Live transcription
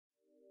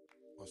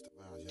Bust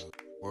around, yo.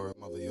 Word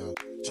mother, yo.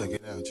 Check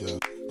it out, yo.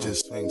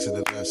 Just swing to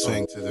the left,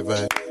 swing to the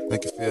right.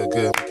 Make it feel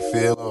good, make it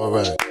feel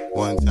alright.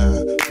 One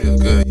time, feel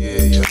good,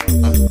 yeah, yo.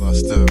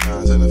 Bust the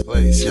rhymes in the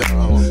place, yo.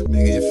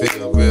 Making you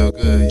feel real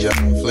good, yo.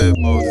 Flip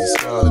Moses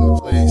squad in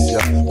the place, yo.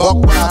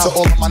 Buck wild to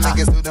all of my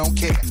niggas who don't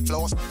care.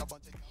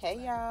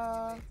 Hey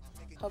y'all,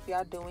 hope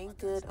y'all doing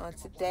good on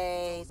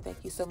today.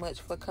 Thank you so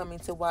much for coming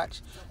to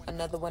watch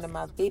another one of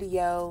my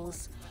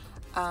videos.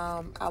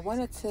 I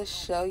wanted to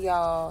show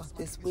y'all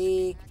this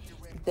wig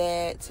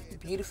that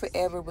Beauty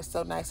Forever was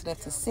so nice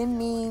enough to send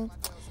me.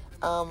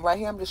 Right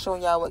here I'm just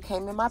showing y'all what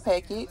came in my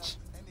package.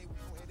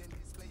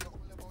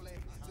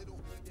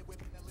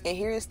 And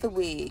here is the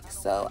wig.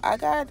 So I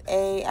got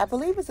I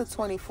believe it's a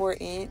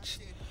 24-inch.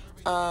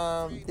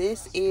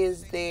 This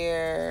is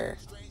their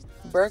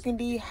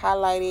Burgundy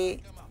highlighted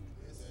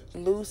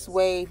loose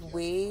wave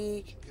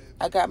wig.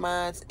 I got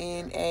mine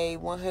in a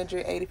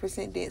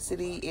 180%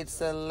 density.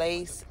 It's a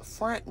lace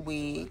front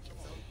wig.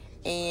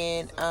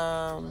 And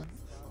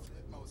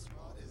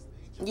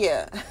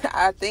yeah,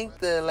 I think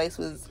the lace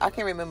was, I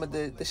can't remember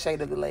the shade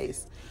of the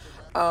lace.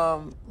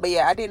 But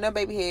yeah, I did no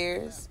baby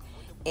hairs,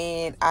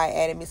 and I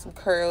added me some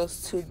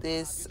curls to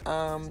this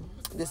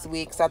this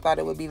wig because I thought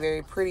it would be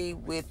very pretty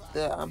with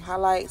the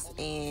highlights,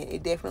 and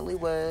it definitely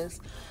was.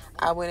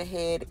 I went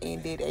ahead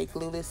and did a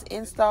glueless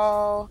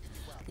install.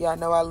 Y'all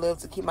know I love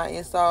to keep my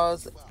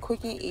installs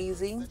quick and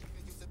easy.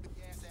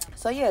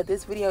 So yeah,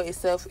 this video is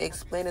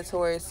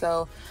self-explanatory,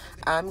 so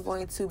I'm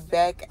going to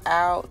back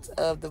out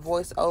of the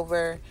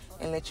voiceover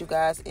and let you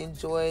guys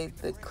enjoy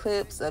the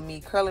clips of me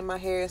curling my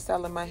hair,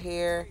 styling my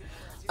hair.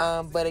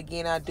 But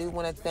again, I do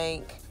want to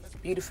thank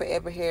Beauty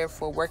Forever Hair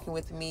for working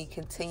with me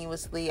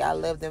continuously. I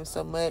love them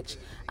so much.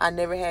 I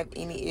never have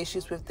any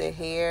issues with their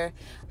hair.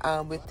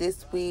 With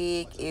this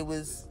wig, it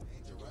was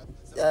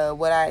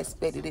what I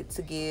expected it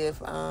to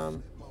give.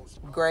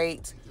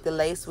 Great. The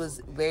lace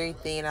was very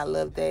thin. I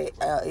love that.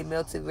 It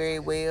melted very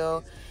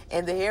well,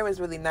 and the hair was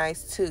really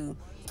nice too.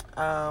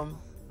 I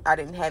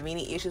didn't have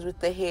any issues with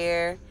the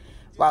hair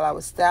while I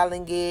was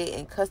styling it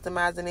and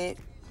customizing it.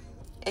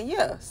 And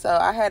yeah, so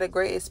I had a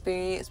great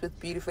experience with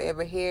Beauty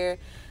Forever Hair.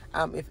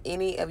 If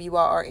any of you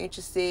all are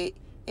interested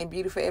in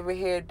Beauty Forever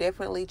Hair,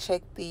 definitely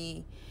check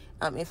the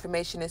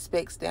information and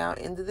specs down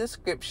in the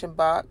description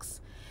box.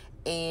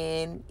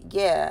 And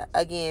yeah,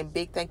 again,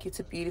 big thank you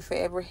to Beauty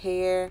Forever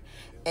Hair,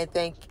 and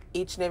thank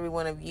each and every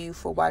one of you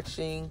for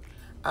watching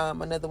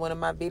another one of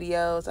my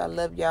videos. I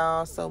love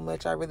y'all so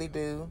much, I really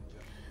do.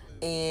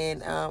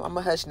 And I'm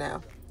gonna hush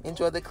now.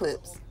 Enjoy the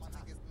clips.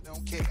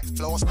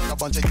 Floss like a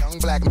bunch of young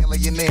black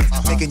millionaires,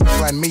 making you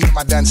run me and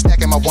my done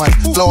stacking my one.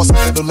 Floss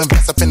little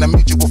invest up in the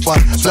mutual fund,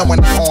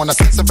 flowing on a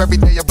sense of every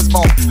day I was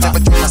born.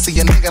 Never dream I see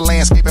a nigga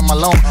landscaping my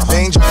lawn.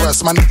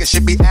 Dangerous, my nigga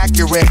should be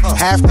accurate.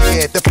 Half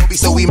dead, the fool be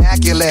so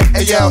immaculate.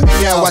 Hey yo,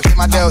 I get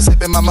my dough,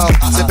 sipping my mo,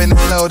 sipping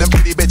it slow. Them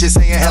pretty bitches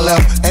saying hello.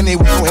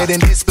 Anyway, go ahead and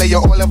display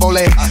your olive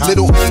oil.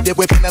 Little hoodie dip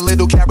whipping a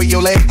little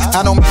cabriolet.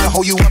 I don't mean to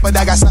hold you up, but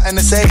I got something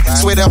to say.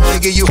 Swear to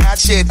give you hot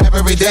shit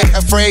every day.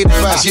 Afraid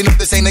of us, you know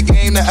this ain't a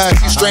game to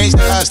us. You strange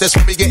to us, that's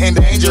when we getting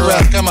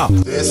dangerous. Come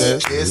on. This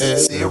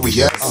is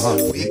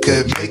serious. We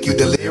could make you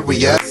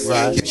delirious.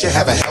 You should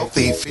have a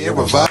healthy fear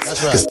of us,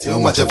 cause too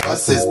much of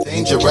us is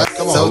dangerous.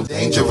 So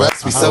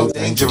dangerous, we so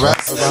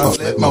dangerous. My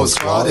flip mode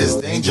squad is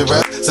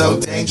dangerous.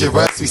 So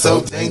dangerous, we so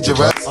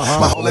dangerous.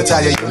 My whole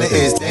entire unit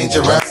is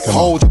dangerous.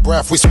 Hold your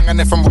breath, we swinging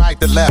it from right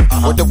to left.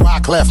 With the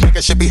rock left,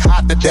 nigga should be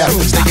hot to death.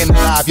 Staying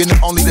alive, you're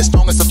not only the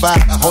strongest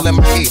survive. Holding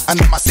my heat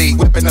under my seat,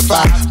 whipping the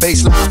fire.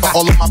 Baseline for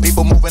all of my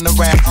people moving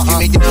around. You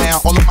need it down,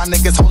 all of my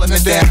niggas holding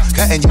it down.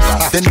 Cutting you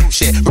up, the new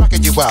shit,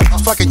 rocking you up,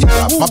 fucking you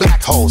up. My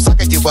black hole,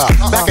 sucking you up.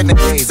 Back in the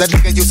days, that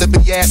nigga used to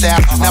be ass out.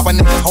 Now a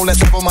nigga holding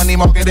several money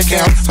market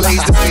account. Plays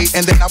the beat,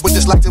 and then I would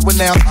just like to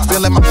announce.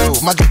 Feeling my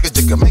groove, my jigga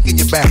jigga, making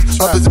you bounce.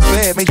 Others is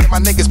bad, me and my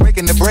niggas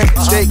breaking the bread.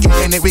 Straight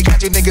getting it, we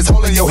got you niggas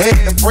holding your head.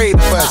 Afraid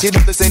of us, you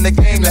know this ain't the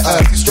game to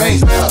us. You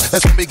strange to us,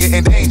 that's when we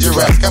getting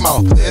dangerous. Come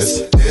on,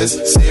 this is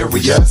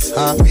serious.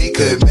 We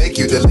could make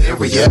you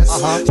delirious.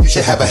 You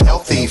should have a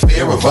healthy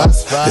fear of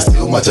us, cause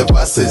too much of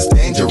us is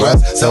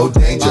dangerous. So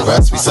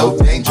dangerous, we so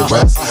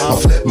dangerous. My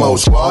flip mode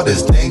squad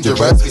is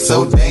dangerous. We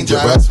so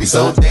dangerous, we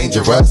so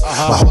dangerous.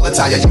 My whole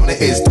entire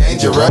unit is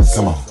dangerous.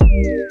 Come on.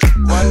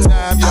 One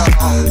time,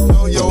 y'all,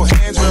 throw your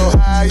hands real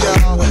high,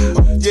 y'all.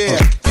 Yeah,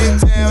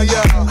 get down,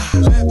 y'all.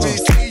 Let me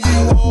see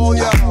you all,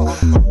 y'all.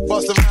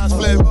 Bust around,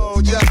 flip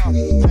mode, y'all.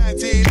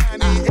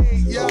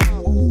 1998,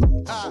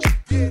 y'all.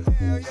 Get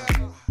down,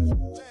 y'all.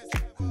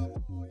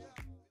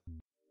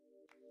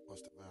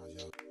 Bust around,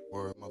 y'all.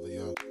 Word mother,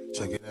 y'all.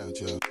 Check it out,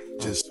 y'all.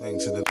 Just swing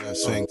to the left,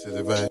 swing to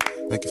the right.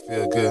 Make it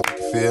feel good, make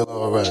it feel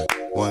alright.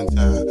 One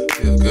time,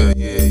 feel good,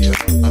 yeah, yeah.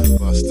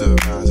 Bust the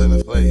rhymes in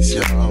the place,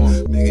 y'all.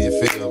 Making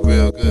you feel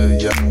real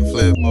good, y'all.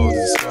 Flip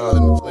Moses.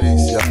 starting the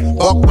place, yeah.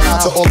 Buck wild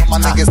to all of my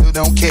niggas who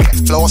don't care.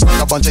 Floss like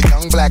a bunch of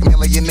young black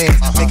millionaires.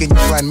 Making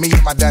you run me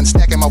and my done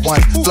stacking my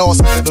one. Floss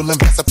little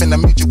invest up in the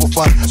mutual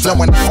fund.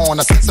 Flowing on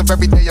a sense of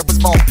every day I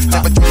was born.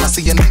 Never dream I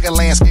see a nigga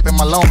landscaping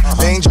my lawn.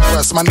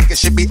 Dangerous, my nigga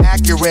should be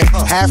accurate.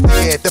 Half the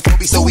head, the food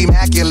be so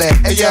immaculate.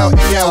 Hey yo,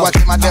 I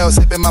get my dough,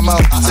 sipping my mo.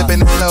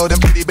 Sipping it slow, them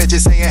pretty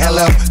bitches saying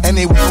hello.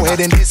 Anyway, go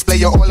ahead and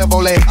display your olive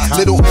oil.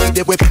 Little hoodie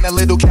dip whipping a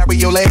little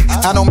cabriolet.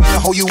 I don't mean to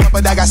hold you up,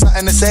 but I got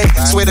something to say.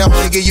 Swear to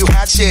only give you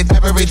hot shit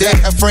every day.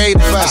 Afraid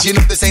of us, you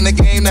know this ain't a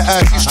game to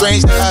us. You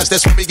strange to us,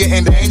 that's when we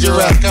getting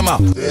dangerous. Come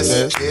on. This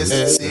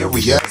is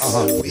serious.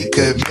 We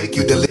could make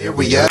you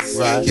delirious.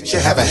 You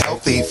should have a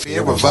healthy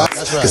fear of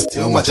us. Cause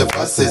too much of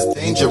us is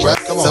dangerous.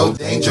 So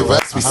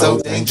dangerous, we so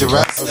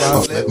dangerous.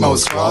 My flip mode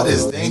squad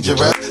is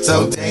dangerous.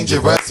 So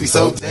dangerous, we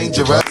so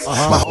dangerous.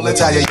 My whole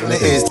entire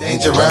unit is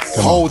dangerous.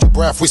 Hold your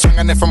breath, we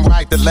swinging it from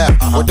right to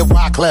left. With the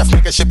rock left,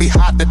 nigga should be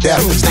hot to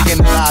death. Staying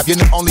alive, you're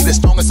not only the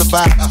strongest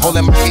survive.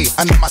 Holding my heat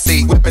under my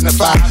seat, whipping the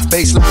fire.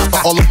 Baseline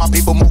for all of my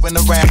people moving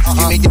around.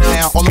 You need it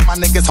down, all of my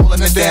niggas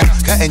holding it down.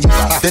 Cutting you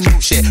up, the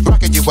new shit,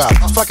 rocking you up,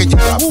 fucking you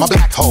up. My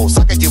black hole,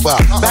 sucking you up.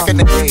 Back in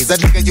the days, that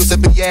nigga used to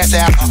be ass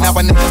out. Now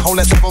a nigga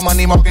holding several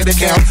money market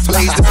account.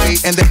 Plays the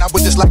beat, and then I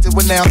would just like to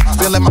announce.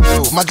 Feeling my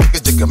groove, my jigga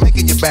jigga,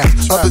 making you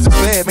bounce. Others is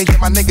bad, me and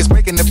my niggas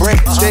breaking the bread.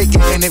 Stay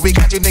getting it, we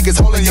got you niggas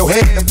holding your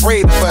head.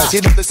 Afraid of us,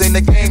 you know this ain't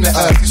the game to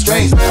us. You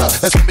strange to us,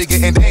 that's when we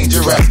getting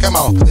dangerous. Come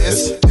on,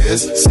 this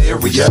is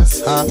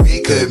serious.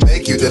 We could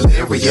make you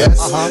delirious.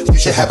 You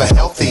should have a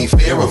healthy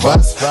fear of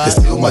us. Cause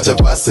too much of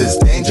us is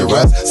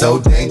dangerous. So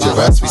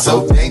dangerous, we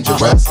so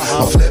dangerous.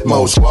 My flip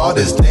mode squad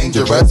is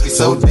dangerous. We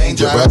so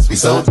dangerous, we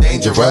so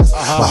dangerous.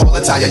 My whole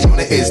entire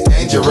unit is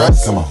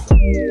dangerous. Come on.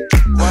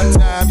 One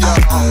time,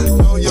 y'all,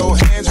 throw your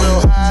hands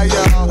real high,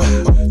 y'all.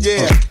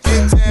 Yeah,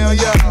 get down,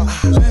 y'all.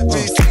 Let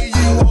me see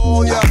you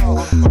all, y'all.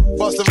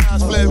 Bust the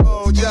rhymes, flip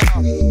mode,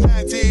 y'all.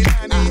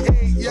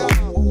 1998,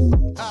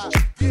 y'all.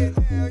 Get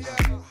down,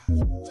 y'all.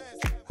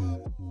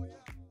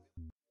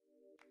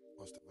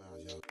 Bust the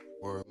rhymes, y'all.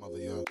 Word mother,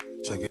 y'all.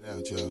 Check it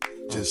out, y'all.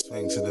 Just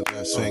swing to the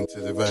left, swing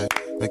to the right.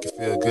 Make it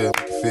feel good,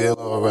 make it feel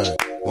alright.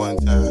 One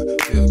time,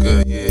 feel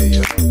good, yeah,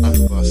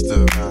 y'all. Bust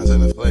the rhymes in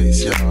the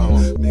place, y'all.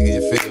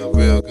 Making you feel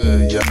real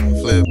good, y'all.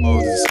 Flip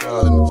mode is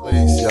starting the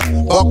place,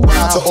 y'all. Buck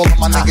wild to all of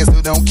my niggas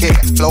who don't care.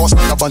 Floss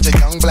like a bunch of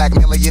young black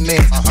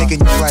millionaires.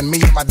 Making you run me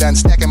and my done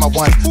stacking my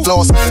one.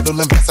 Floss little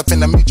invest up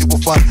in the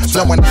mutual fund.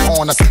 Flowing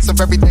on a sense of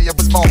every day I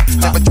was born.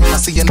 Never dream I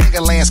see a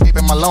nigga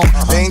landscaping my lawn.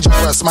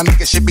 Dangerous, my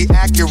nigga should be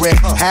accurate.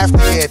 Half the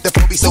head, the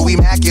food be so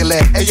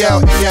immaculate. Hey yo,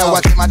 I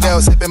get my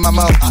dough, sipping my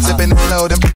mo. Sipping it slow, them